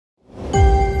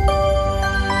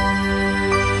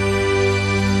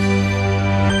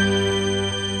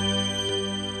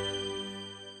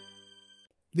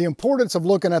the importance of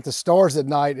looking at the stars at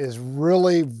night is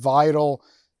really vital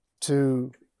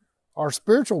to our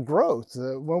spiritual growth.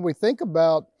 When we think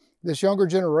about this younger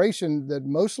generation that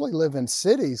mostly live in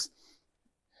cities,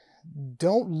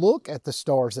 don't look at the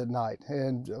stars at night,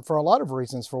 and for a lot of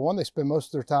reasons. For one, they spend most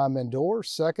of their time indoors.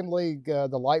 Secondly,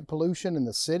 the light pollution in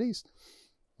the cities.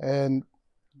 And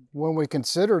when we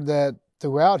consider that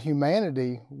throughout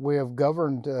humanity, we have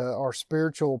governed our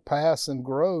spiritual paths and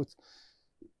growth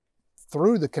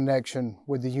through the connection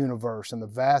with the universe and the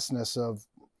vastness of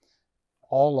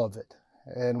all of it.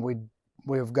 And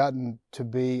we have gotten to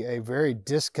be a very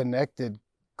disconnected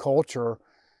culture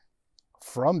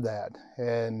from that.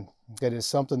 And it is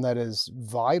something that is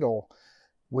vital,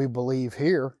 we believe,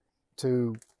 here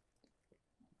to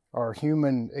our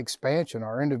human expansion,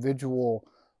 our individual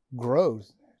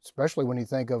growth, especially when you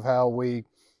think of how we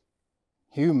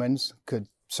humans could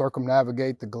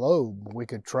circumnavigate the globe. We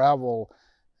could travel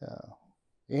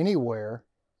anywhere,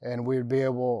 and we'd be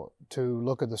able to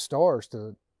look at the stars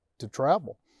to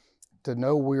travel, to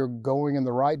know we're going in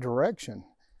the right direction.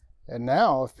 And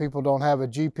now, if people don't have a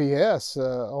GPS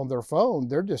on their phone,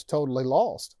 they're just totally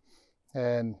lost.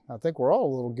 And I think we're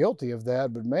all a little guilty of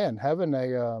that. But man, having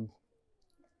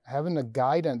a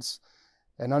guidance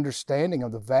and understanding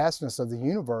of the vastness of the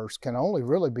universe can only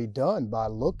really be done by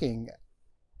looking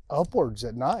upwards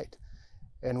at night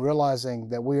and realizing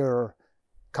that we are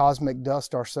cosmic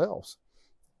dust ourselves.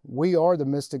 We are the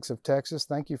Mystics of Texas.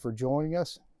 Thank you for joining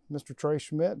us, Mr. Trey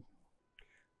Schmidt.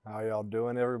 How y'all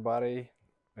doing, everybody?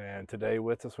 And today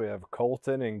with us we have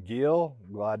Colton and Gil.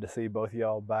 Glad to see both of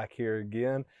y'all back here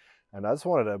again. And I just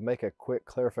wanted to make a quick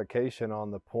clarification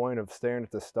on the point of staring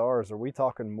at the stars. Are we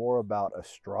talking more about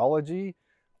astrology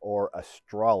or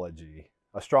astrology?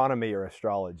 Astronomy or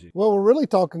astrology? Well, we're really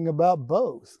talking about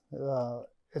both.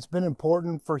 It's been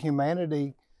important for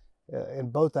humanity in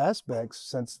both aspects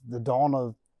since the dawn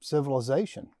of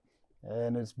civilization.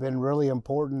 And it's been really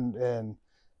important in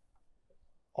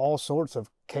all sorts of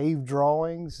cave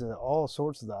drawings, all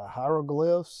sorts of the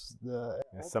hieroglyphs.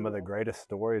 Some of the greatest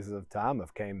stories of time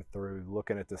have came through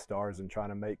looking at the stars and trying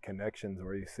to make connections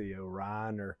where you see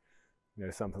Orion or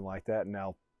something like that.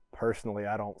 Now, personally,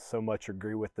 I don't so much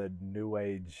agree with the New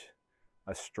Age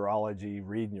astrology,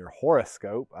 reading your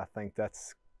horoscope. I think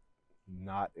that's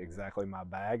not exactly my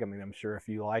bag. I mean, I'm sure if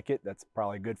you like it, that's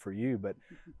probably good for you, but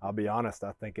I'll be honest,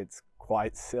 I think it's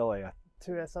quite silly.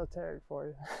 Too esoteric for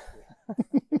you.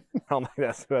 I don't think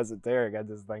that's too esoteric. I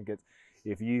just think it's,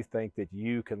 if you think that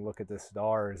you can look at the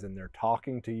stars and they're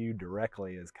talking to you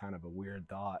directly, is kind of a weird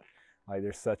thought. Like,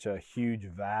 there's such a huge,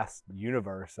 vast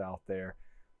universe out there.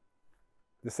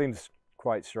 This seems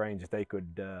quite strange that they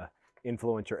could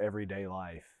influence your everyday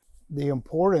life. The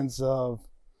importance of,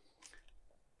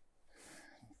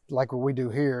 like what we do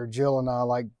here, Jill and I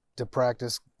like to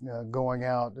practice going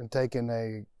out and taking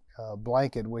a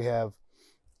blanket. We have,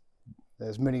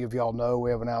 as many of y'all know,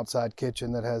 we have an outside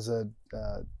kitchen that has a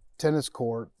tennis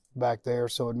court back there,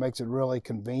 so it makes it really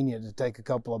convenient to take a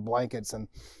couple of blankets and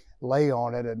lay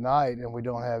on it at night, and we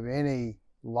don't have any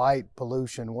light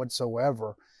pollution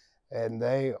whatsoever, and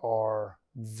they are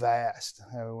vast.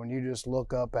 I mean, when you just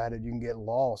look up at it, you can get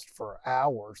lost for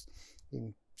hours. You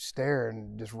can stare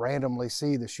and just randomly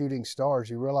see the shooting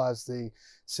stars. You realize the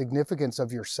significance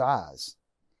of your size.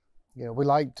 We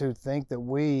like to think that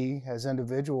we as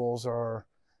individuals are,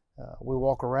 we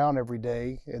walk around every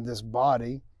day in this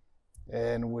body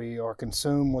and we are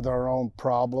consumed with our own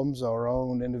problems, our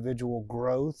own individual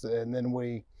growth, and then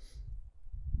we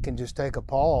can just take a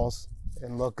pause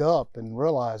and look up and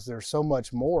realize there's so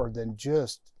much more than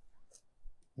just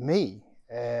me,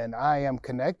 and I am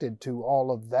connected to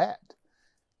all of that.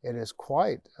 It is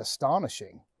quite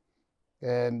astonishing.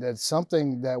 And it's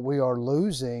something that we are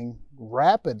losing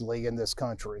rapidly in this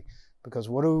country, because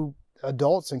what do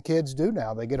adults and kids do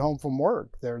now? They get home from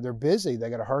work. They're busy. They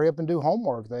got to hurry up and do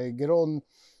homework. They get on,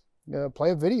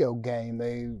 play a video game.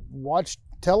 They watch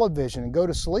television and go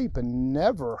to sleep and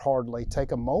never hardly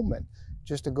take a moment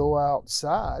just to go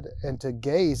outside and to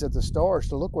gaze at the stars,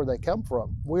 to look where they come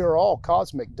from. We are all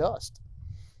cosmic dust.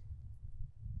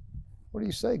 What do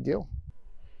you say, Gil?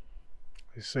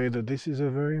 I say that this is a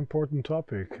very important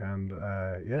topic, and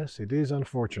yes, it is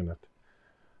unfortunate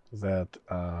that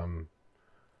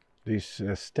this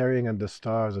staring at the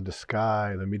stars, at the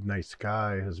sky, the midnight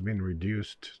sky, has been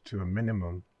reduced to a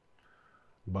minimum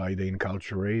by the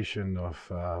enculturation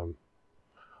of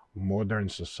modern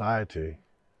society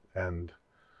and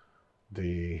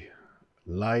the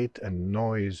light and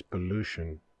noise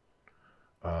pollution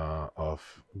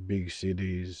of big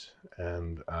cities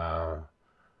and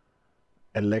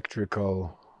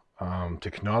electrical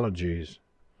technologies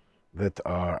that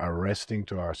are arresting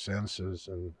to our senses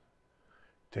and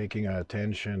taking our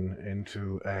attention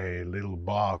into a little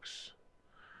box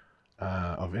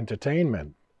of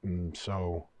entertainment. And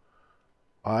so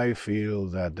I feel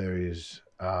that there is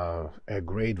a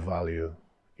great value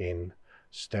in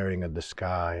staring at the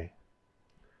sky,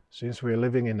 since we're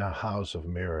living in a house of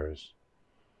mirrors.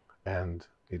 And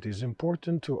it is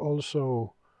important to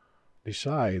also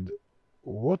decide,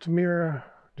 what mirror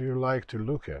do you like to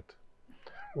look at?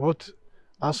 What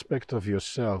aspect of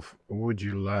yourself would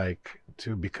you like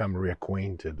to become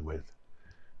reacquainted with?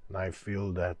 And I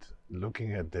feel that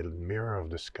looking at the mirror of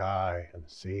the sky and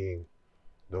seeing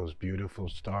those beautiful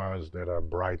stars that are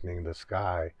brightening the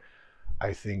sky,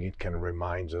 I think it can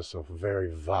remind us of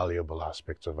very valuable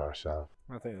aspects of ourselves.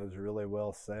 I think it was really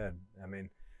well said. I mean,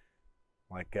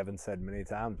 like Kevin said many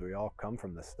times, we all come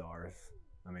from the stars.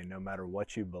 I mean, no matter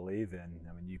what you believe in,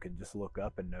 I mean, you can just look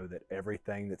up and know that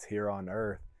everything that's here on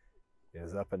earth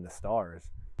is up in the stars.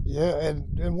 Yeah,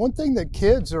 and one thing that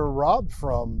kids are robbed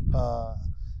from,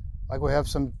 like we have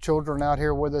some children out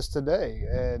here with us today,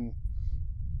 and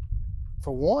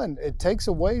for one, it takes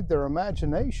away their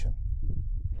imagination.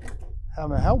 I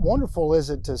mean, how wonderful is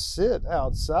it to sit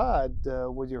outside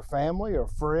with your family or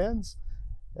friends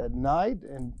at night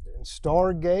and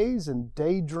stargaze and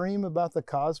daydream about the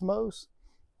cosmos?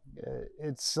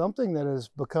 It's something that is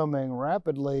becoming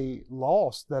rapidly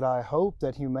lost that I hope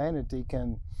that humanity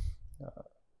can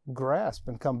grasp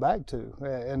and come back to.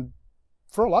 And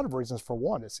for a lot of reasons. For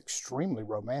one, it's extremely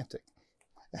romantic.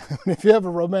 If you have a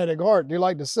romantic heart and you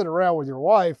like to sit around with your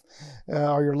wife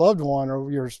or your loved one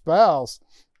or your spouse,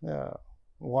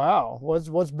 wow,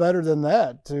 what's better than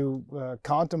that, to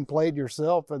contemplate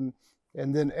yourself and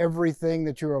then everything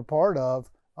that you're a part of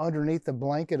underneath the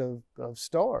blanket of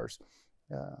stars.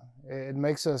 It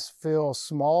makes us feel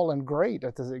small and great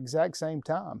at the exact same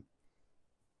time.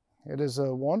 It is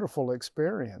a wonderful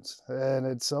experience, and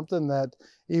it's something that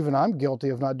even I'm guilty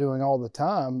of not doing all the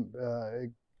time,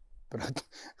 but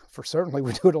for certainly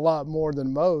we do it a lot more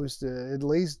than most, at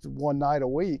least one night a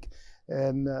week,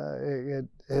 and it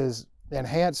has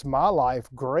enhanced my life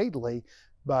greatly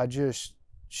by just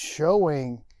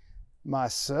showing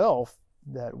myself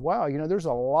that, wow, you know, there's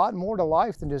a lot more to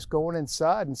life than just going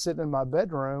inside and sitting in my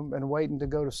bedroom and waiting to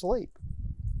go to sleep.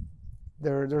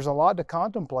 There's a lot to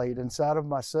contemplate inside of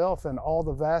myself and all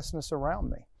the vastness around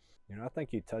me. You know, I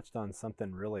think you touched on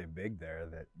something really big there,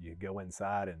 that you go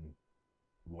inside and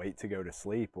wait to go to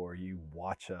sleep, or you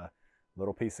watch a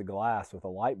little piece of glass with a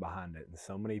light behind it. And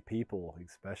so many people,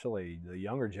 especially the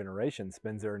younger generation,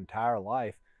 spends their entire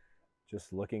life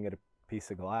just looking at a piece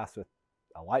of glass with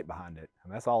a light behind it.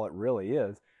 And that's all it really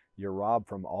is. You're robbed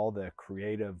from all the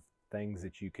creative things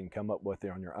that you can come up with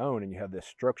on your own, and you have this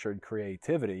structured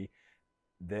creativity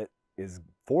that is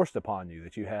forced upon you,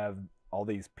 that you have all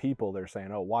these people that are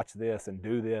saying, oh, watch this and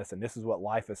do this, and this is what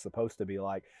life is supposed to be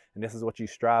like, and this is what you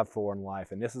strive for in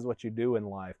life, and this is what you do in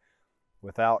life,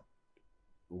 without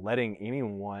letting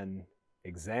anyone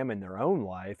examine their own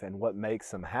life and what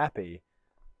makes them happy.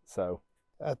 So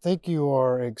I think you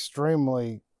are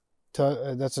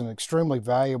that's an extremely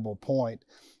valuable point,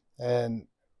 and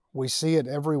we see it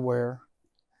everywhere.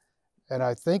 And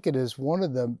I think it is one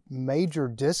of the major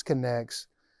disconnects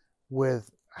with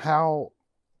how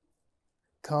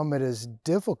come it is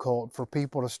difficult for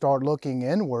people to start looking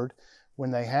inward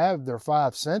when they have their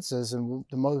five senses, and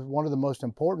one of the most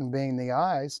important being the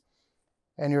eyes,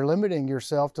 and you're limiting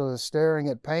yourself to staring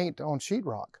at paint on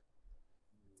sheetrock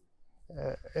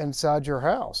inside your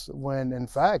house, when in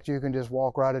fact you can just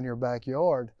walk right in your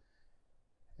backyard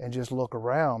and just look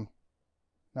around,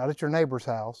 not at your neighbor's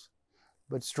house,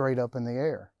 but straight up in the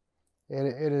air.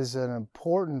 It is an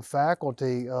important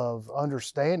faculty of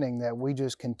understanding that we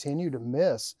just continue to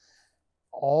miss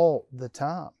all the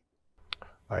time.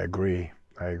 I agree.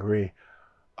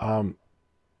 The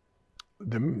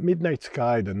midnight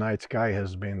sky, the night sky,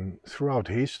 has been, throughout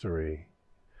history,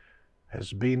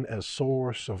 has been a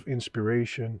source of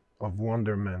inspiration, of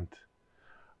wonderment.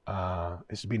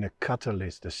 It's been a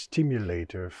catalyst, a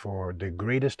stimulator for the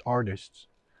greatest artists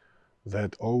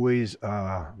that always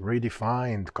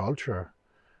redefined culture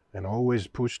and always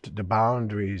pushed the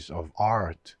boundaries of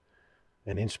art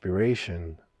and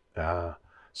inspiration.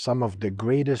 Some of the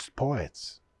greatest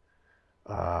poets,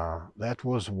 that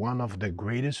was one of the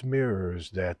greatest mirrors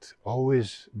that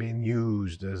always been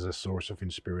used as a source of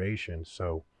inspiration.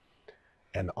 So,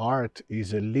 and art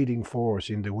is a leading force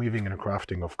in the weaving and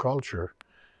crafting of culture.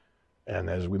 And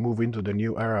as we move into the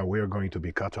new era, we are going to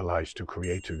be catalyzed to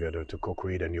create together, to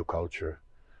co-create a new culture.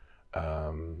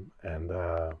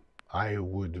 I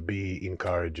would be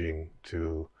encouraging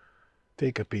to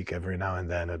Take a peek every now and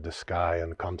then at the sky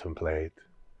and contemplate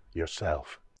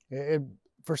yourself.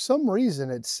 For some reason,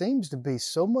 it seems to be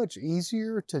so much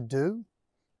easier to do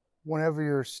whenever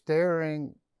you're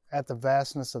staring at the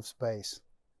vastness of space,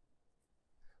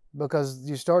 because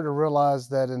you start to realize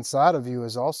that inside of you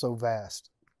is also vast,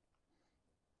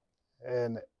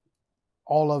 and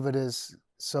all of it is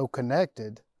so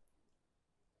connected,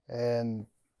 and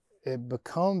it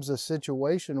becomes a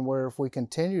situation where if we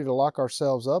continue to lock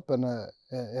ourselves up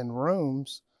in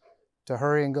rooms to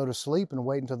hurry and go to sleep and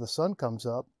wait until the sun comes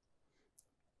up,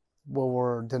 well,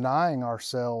 we're denying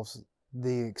ourselves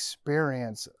the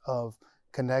experience of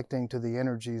connecting to the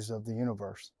energies of the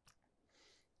universe.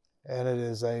 And it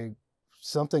is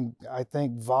something I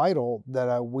think vital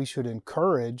that we should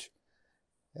encourage.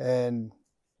 And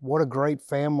what a great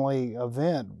family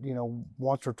event,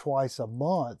 once or twice a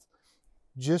month,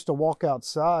 just to walk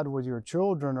outside with your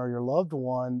children or your loved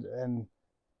one and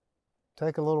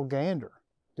take a little gander,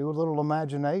 do a little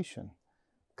imagination,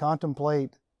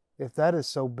 contemplate if that is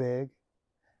so big,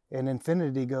 and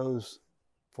infinity goes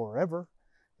forever.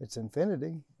 It's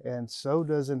infinity, and so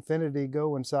does infinity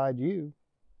go inside you.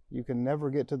 You can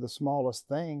never get to the smallest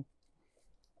thing.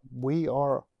 We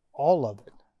are all of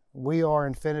it. We are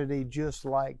infinity, just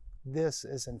like this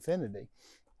is infinity.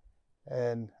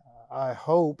 And I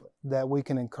hope that we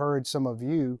can encourage some of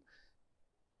you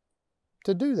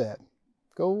to do that.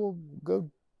 Go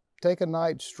take a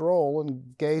night stroll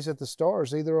and gaze at the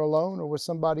stars, either alone or with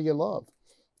somebody you love.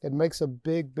 It makes a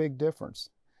big, big difference.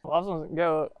 Well, I was going to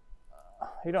go,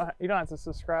 you don't have to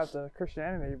subscribe to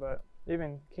Christianity, but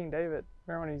even King David,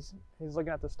 remember when he's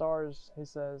looking at the stars, he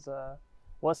says,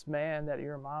 what's man that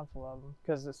you're mindful of him?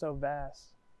 Because it's so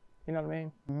vast. You know what I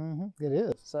mean? Mm-hmm. It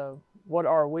is. So what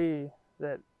are we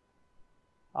that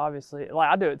obviously, like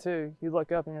I do it too. You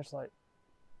look up and you're just like,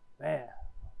 man,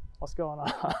 what's going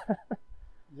on?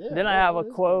 Yeah, then I have a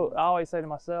quote I always say to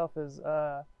myself is,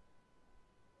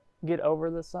 get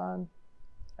over the sun,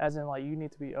 as in like you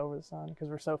need to be over the sun, because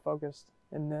we're so focused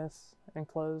in this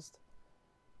enclosed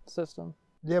system.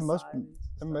 Yeah,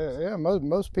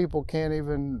 most people can't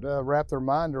even wrap their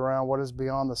mind around what is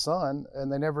beyond the sun, and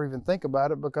they never even think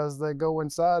about it because they go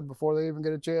inside before they even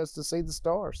get a chance to see the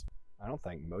stars. I don't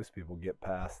think most people get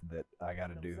past that. I got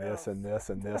to do this and this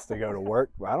and this to go to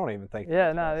work. I don't even think.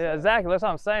 Yeah, no, yeah, exactly. That's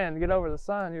what I'm saying. Get over the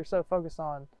sun. You're so focused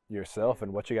on yourself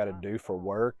and what you got to do for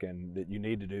work, and that you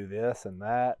need to do this and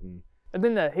that. And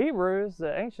then the Hebrews,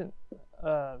 the ancient,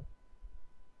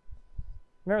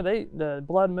 remember the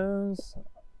blood moons,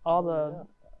 all the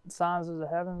signs of the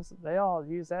heavens. They all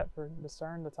use that for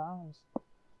discern the times,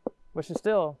 which is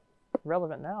still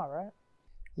relevant now, right?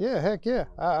 Yeah, heck yeah.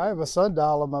 I have a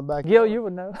sundial in my backyard. Gil, you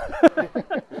would know.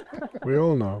 We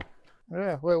all know.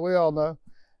 Yeah, we all know.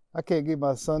 I can't get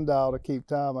my sundial to keep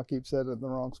time. I keep setting it in the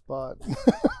wrong spot.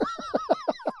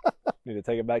 need to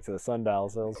take it back to the sundial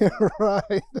cells. Right.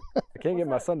 I can't get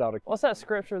my sundial to. What's that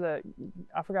scripture that,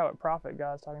 I forgot what prophet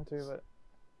God's talking to, but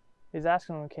he's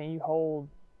asking him, can you hold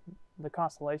the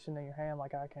constellation in your hand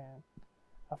like I can?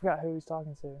 I forgot who he's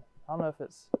talking to. I don't know if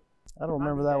it's... I don't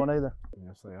remember that one either.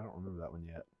 Honestly, I don't remember that one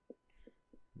yet.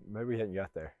 Maybe we hadn't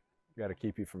got there. Got to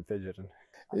keep you from fidgeting.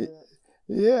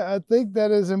 Yeah, I think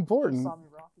that is important.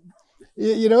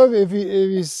 You know, if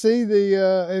you see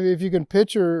if you can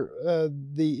picture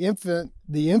the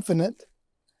infinite,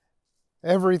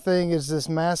 everything is this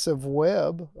massive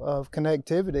web of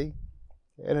connectivity,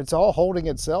 and it's all holding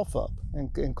itself up,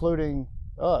 including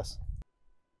us.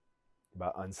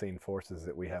 About unseen forces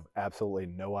that we have absolutely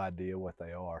no idea what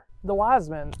they are. The wise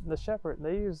men, the shepherd,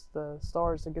 they used the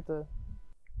stars to get to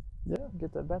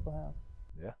Bethlehem.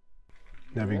 Yeah.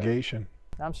 Navigation.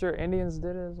 I'm sure Indians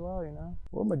did it as well, you know.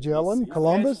 Well, Magellan,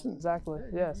 Columbus. Exactly,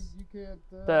 yes. You can't,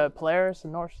 the Polaris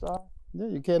and North Star. Yeah,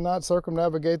 you cannot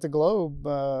circumnavigate the globe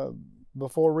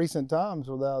before recent times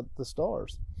without the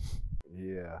stars.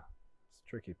 Yeah, it's a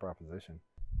tricky proposition.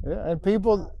 Yeah, and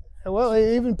people, well,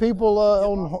 even people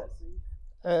on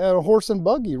a horse and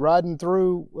buggy riding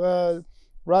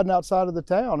outside of the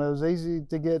town. It was easy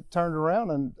to get turned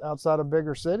around and outside of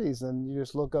bigger cities, and you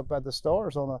just look up at the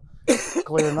stars on a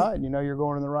clear night, and you know you're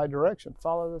going in the right direction.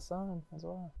 Follow the sun as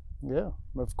well. Yeah,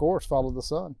 of course, follow the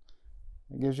sun.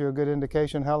 It gives you a good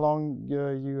indication how long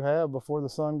you have before the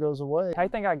sun goes away. How do you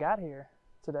think I got here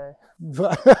today?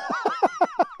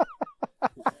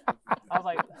 I was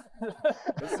like,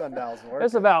 This sundial's working.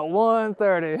 it's about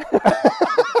 1:30.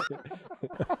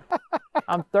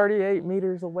 I'm 38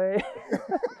 meters away.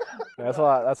 That's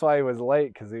why he was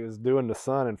late, because he was doing the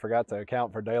sun and forgot to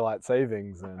account for daylight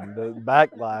savings and the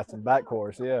back lights and back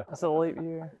course. Yeah. It's a leap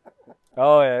year.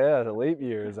 Oh yeah, the leap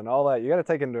years and all that. You got to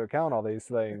take into account all these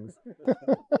things.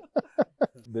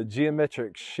 The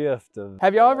geometric shift of.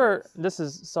 Have y'all ever? This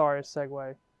is sorry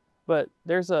segue, but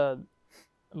there's a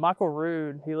Michael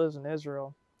Rood. He lives in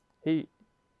Israel. He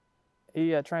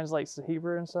translates the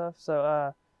Hebrew and stuff.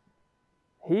 So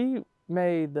he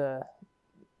made the.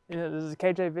 There's a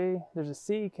KJV. There's a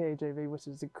CKJV, which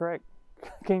is the correct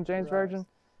King James version,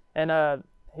 and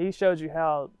he showed you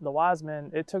how the wise men.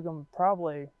 It took them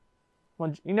probably.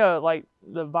 When like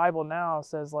the Bible now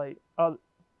says, like, oh,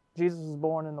 Jesus was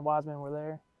born and the wise men were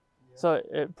there. Yeah. So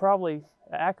it probably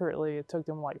accurately it took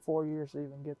them like 4 years to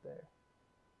even get there.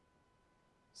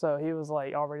 So he was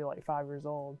like already like 5 years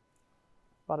old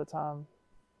by the time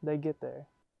they get there.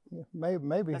 Yeah,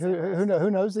 maybe. Who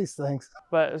knows these things?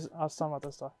 But I was talking about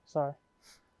this stuff. Sorry.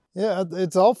 Yeah,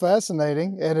 it's all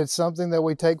fascinating, and it's something that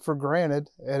we take for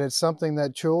granted, and it's something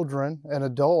that children and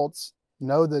adults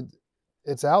know that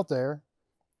it's out there.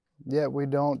 Yet we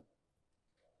don't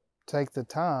take the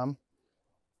time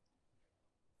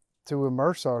to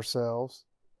immerse ourselves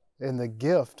in the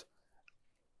gift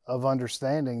of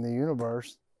understanding the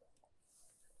universe,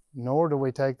 nor do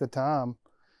we take the time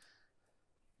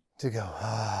to go,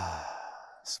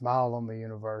 smile on me,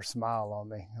 universe, smile on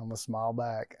me. I'm going to smile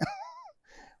back.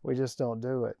 We just don't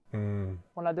do it. Mm.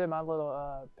 When I did my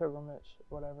little pilgrimage,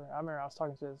 whatever, I remember I was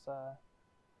talking to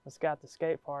this guy at the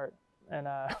skate park, and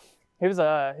he was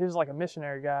like a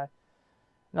missionary guy,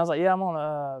 and I was like, yeah, I'm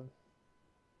gonna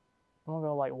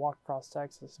go like walk across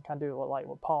Texas and kind of do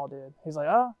what Paul did. He's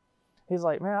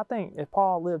like, man, I think if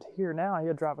Paul lived here now,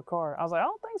 he'd drive a car. I was like, I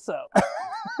don't think so,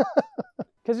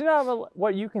 because you know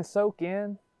what you can soak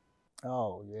in.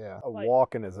 Oh yeah,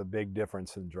 Walking is a big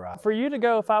difference in driving. For you to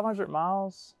go 500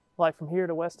 miles, like from here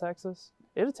to West Texas,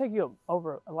 it'll take you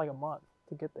over like a month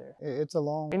to get there. It's a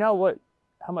long. You know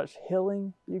how much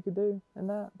healing you could do in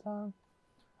that time?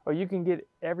 Or you can get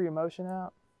every emotion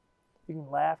out. You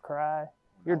can laugh, cry.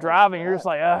 You're driving, you're just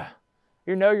like,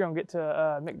 you know you're gonna get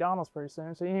to McDonald's pretty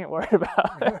soon, so you ain't worried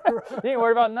about it. You ain't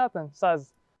worried about nothing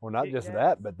besides. Well, not just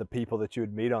that, but the people that you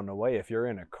would meet on the way. If you're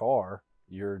in a car,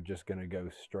 you're just gonna go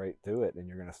straight to it, and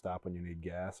you're gonna stop when you need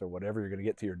gas or whatever. You're gonna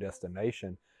get to your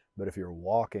destination. But if you're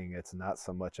walking, it's not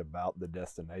so much about the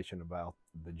destination, about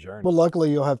the journey. Well, luckily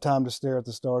you'll have time to stare at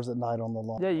the stars at night on the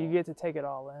lawn. Yeah, you get to take it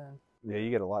all in. Yeah, you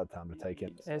get a lot of time to take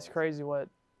it. It's crazy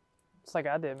it's like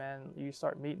I did, man. You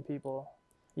start meeting people.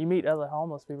 You meet other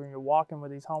homeless people, and you're walking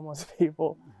with these homeless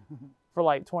people for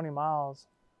like 20 miles.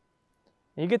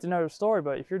 And you get to know their story,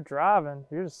 but if you're driving,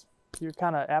 you're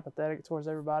kind of apathetic towards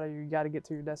everybody. You got to get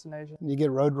to your destination. You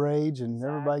get road rage, and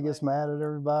everybody gets mad at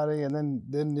everybody, and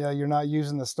then you're not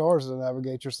using the stars to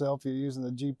navigate yourself. You're using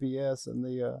the GPS and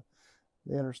the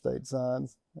interstate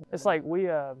signs. It's like we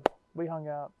hung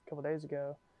out a couple days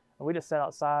ago, and we just sat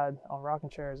outside on rocking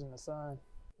chairs in the sun.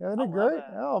 Yeah, isn't it great?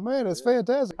 Oh man, it's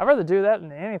fantastic. I'd rather do that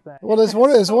than anything. Well, it's one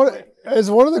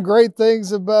of the great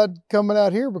things about coming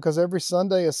out here, because every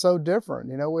Sunday is so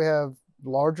different. You know, we have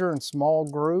larger and small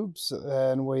groups,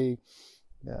 and we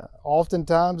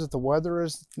oftentimes, if the weather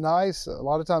is nice, a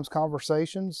lot of times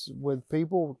conversations with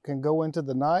people can go into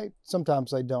the night. Sometimes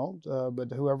they don't,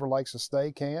 but whoever likes to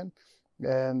stay can.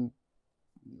 And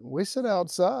we sit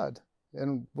outside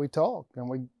and we talk and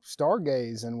we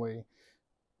stargaze and we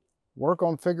work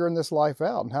on figuring this life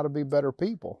out and how to be better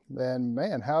people. And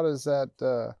man, how does that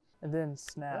and then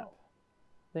snap.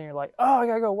 Then you're like, oh, I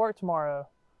gotta go work tomorrow.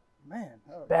 Man,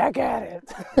 back at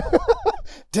it.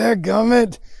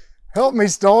 Dadgummit, help me,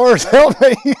 stars, help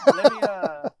me.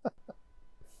 Let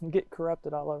me get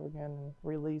corrupted all over again and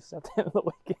release at the end of the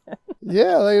weekend.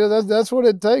 Yeah, that's what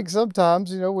it takes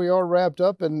sometimes. You know, we are wrapped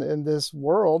up in this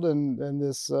world and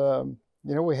this, you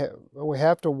know, we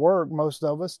have to work, most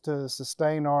of us, to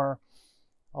sustain our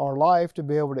life, to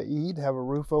be able to eat, have a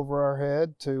roof over our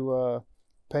head, to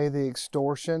pay the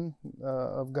extortion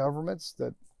of governments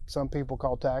that some people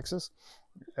call taxes.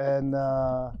 And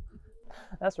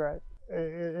that's right.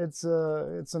 It's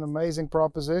an amazing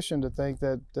proposition to think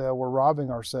that we're robbing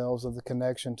ourselves of the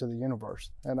connection to the universe.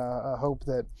 And I hope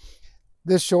that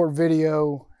this short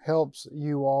video helps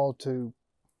you all to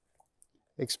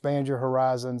expand your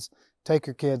horizons. Take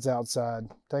your kids outside,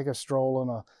 take a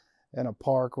stroll in a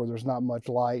park where there's not much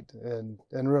light, and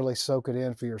really soak it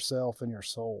in for yourself and your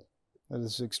soul. It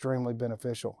is extremely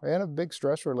beneficial and a big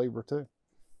stress reliever too.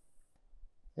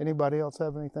 Anybody else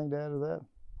have anything to add to that?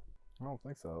 I don't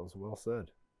think so. It was well said.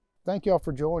 Thank y'all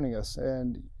for joining us,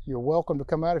 and you're welcome to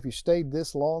come out if you stayed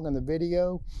this long in the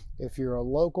video. If you're a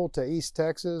local to East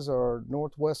Texas or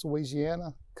Northwest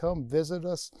Louisiana, come visit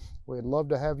us. We'd love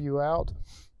to have you out.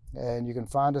 And you can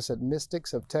find us at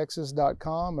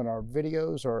mysticsoftexas.com, and our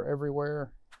videos are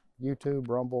everywhere: YouTube,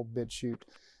 Rumble, BitChute,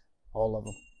 all of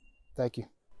them. Thank you.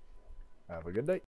 Have a good day.